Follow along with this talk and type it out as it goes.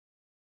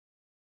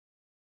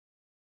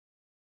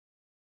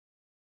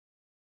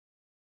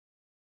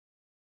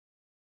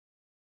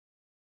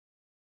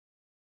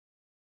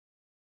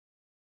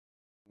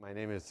My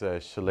name is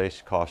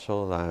Shalesh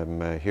Kaushal.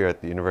 I'm here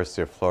at the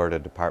University of Florida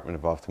Department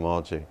of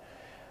Ophthalmology.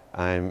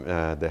 I'm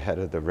the head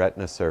of the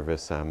retina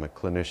service. I'm a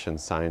clinician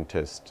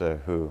scientist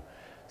who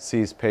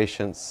sees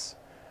patients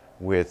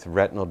with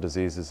retinal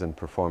diseases and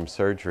performs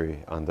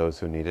surgery on those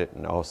who need it,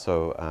 and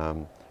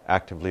also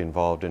actively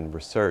involved in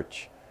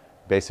research,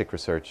 basic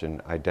research in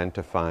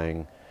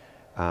identifying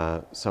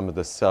some of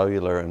the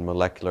cellular and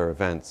molecular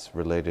events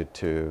related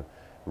to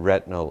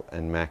retinal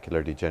and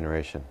macular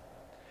degeneration.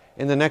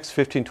 In the next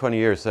 15-20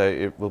 years,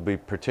 it will be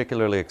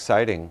particularly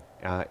exciting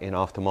in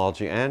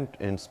ophthalmology and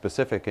in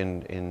specific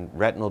in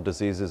retinal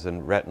diseases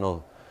and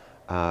retinal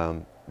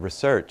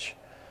research,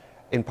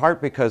 in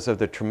part because of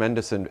the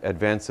tremendous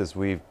advances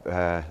we've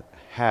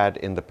had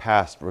in the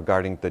past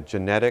regarding the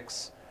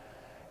genetics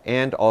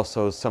and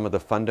also some of the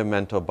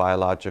fundamental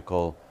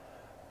biological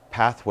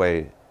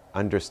pathway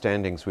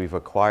understandings we've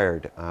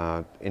acquired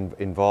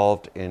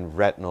involved in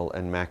retinal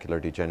and macular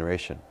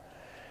degeneration.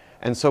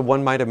 And so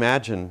one might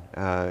imagine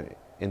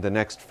in the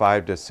next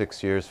 5 to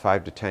 6 years,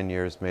 5 to 10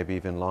 years, maybe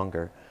even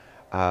longer,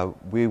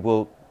 we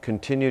will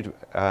continue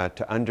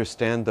to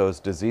understand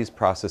those disease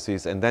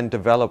processes and then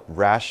develop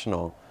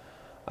rational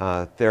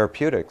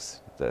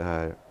therapeutics,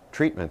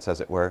 treatments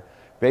as it were,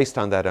 based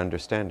on that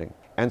understanding.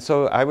 And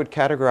so I would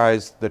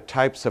categorize the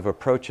types of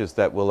approaches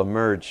that will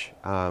emerge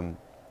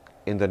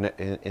in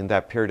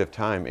that period of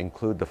time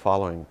include the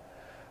following.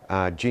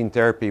 Gene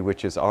therapy,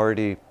 which is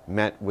already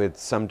met with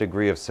some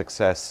degree of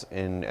success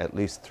in at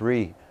least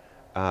 3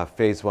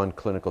 phase 1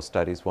 clinical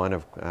studies. One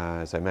of,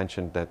 as I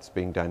mentioned, that's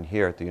being done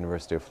here at the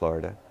University of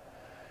Florida.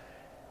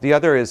 The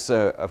other is,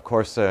 of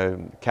course,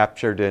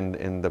 captured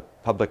in the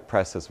public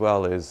press as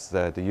well, is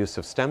the use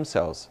of stem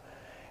cells.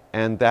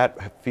 And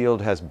that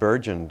field has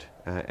burgeoned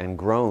and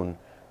grown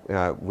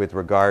with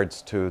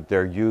regards to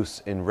their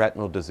use in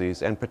retinal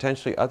disease and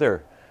potentially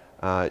other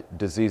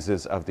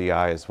diseases of the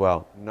eye as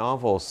well.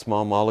 Novel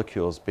small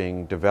molecules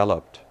being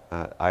developed,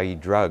 i.e.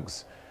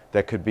 drugs,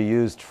 that could be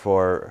used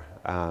for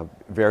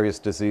various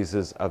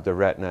diseases of the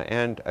retina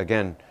and,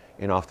 again,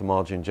 in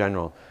ophthalmology in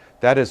general.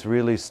 That has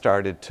really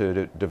started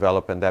to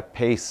develop, and that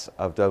pace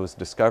of those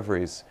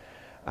discoveries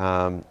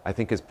I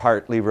think is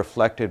partly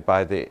reflected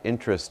by the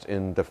interest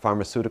in the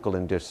pharmaceutical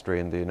industry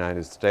in the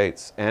United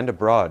States and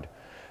abroad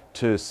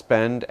to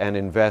spend and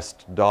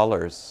invest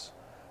dollars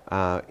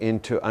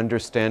into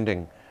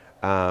understanding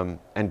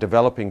and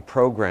developing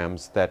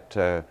programs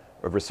that,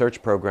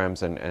 research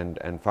programs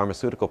and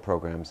pharmaceutical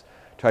programs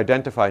to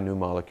identify new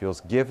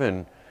molecules,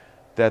 given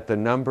that the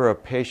number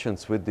of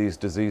patients with these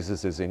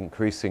diseases is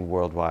increasing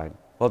worldwide.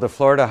 Well, the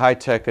Florida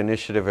High-Tech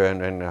Initiative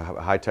and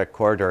High-Tech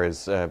Corridor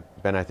has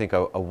been, I think,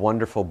 a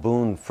wonderful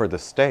boon for the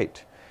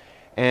state.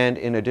 And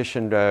in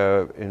addition,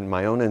 in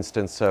my own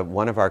instance,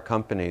 one of our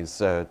companies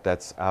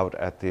that's out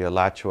at the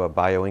Alachua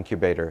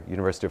Bioincubator,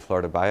 University of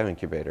Florida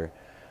Bioincubator,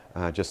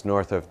 just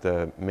north of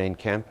the main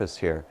campus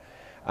here,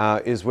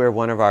 is where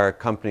one of our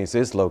companies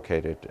is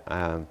located.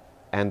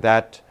 And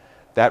that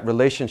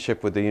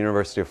relationship with the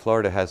University of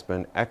Florida has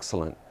been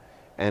excellent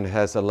and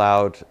has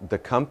allowed the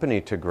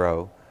company to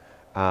grow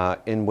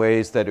in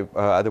ways that it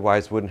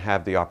otherwise wouldn't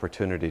have the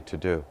opportunity to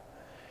do.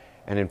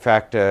 And in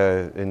fact,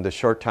 in the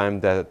short time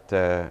that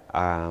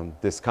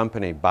this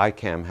company,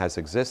 Bikam, has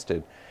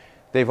existed,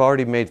 they've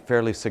already made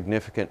fairly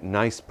significant,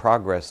 nice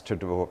progress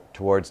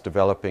towards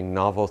developing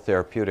novel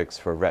therapeutics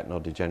for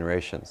retinal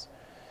degenerations.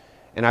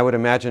 And I would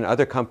imagine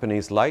other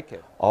companies like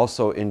it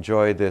also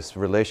enjoy this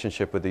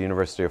relationship with the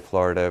University of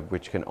Florida,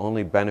 which can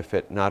only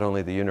benefit not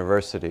only the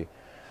university,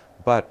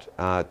 but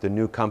the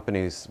new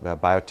companies,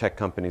 biotech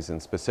companies in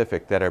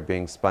specific, that are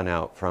being spun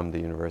out from the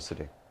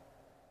university.